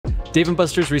Dave &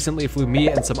 Buster's recently flew me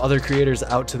and some other creators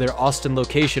out to their Austin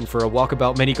location for a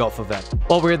walkabout mini golf event.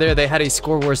 While we were there, they had a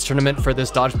Score Wars tournament for this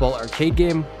dodgeball arcade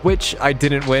game, which I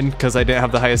didn't win because I didn't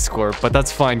have the highest score, but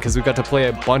that's fine because we got to play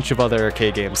a bunch of other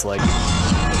arcade games like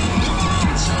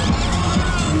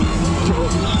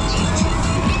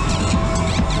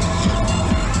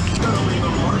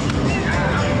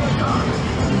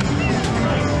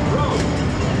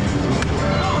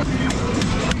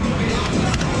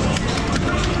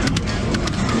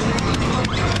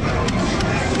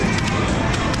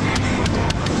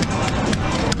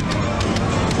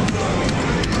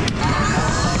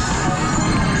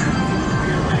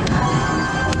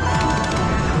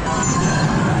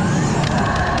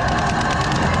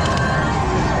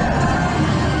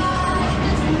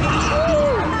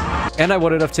and I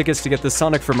won enough tickets to get this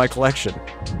Sonic for my collection.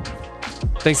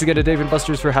 Thanks again to Dave &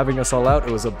 Buster's for having us all out.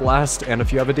 It was a blast, and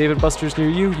if you have a Dave & Buster's near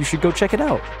you, you should go check it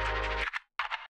out.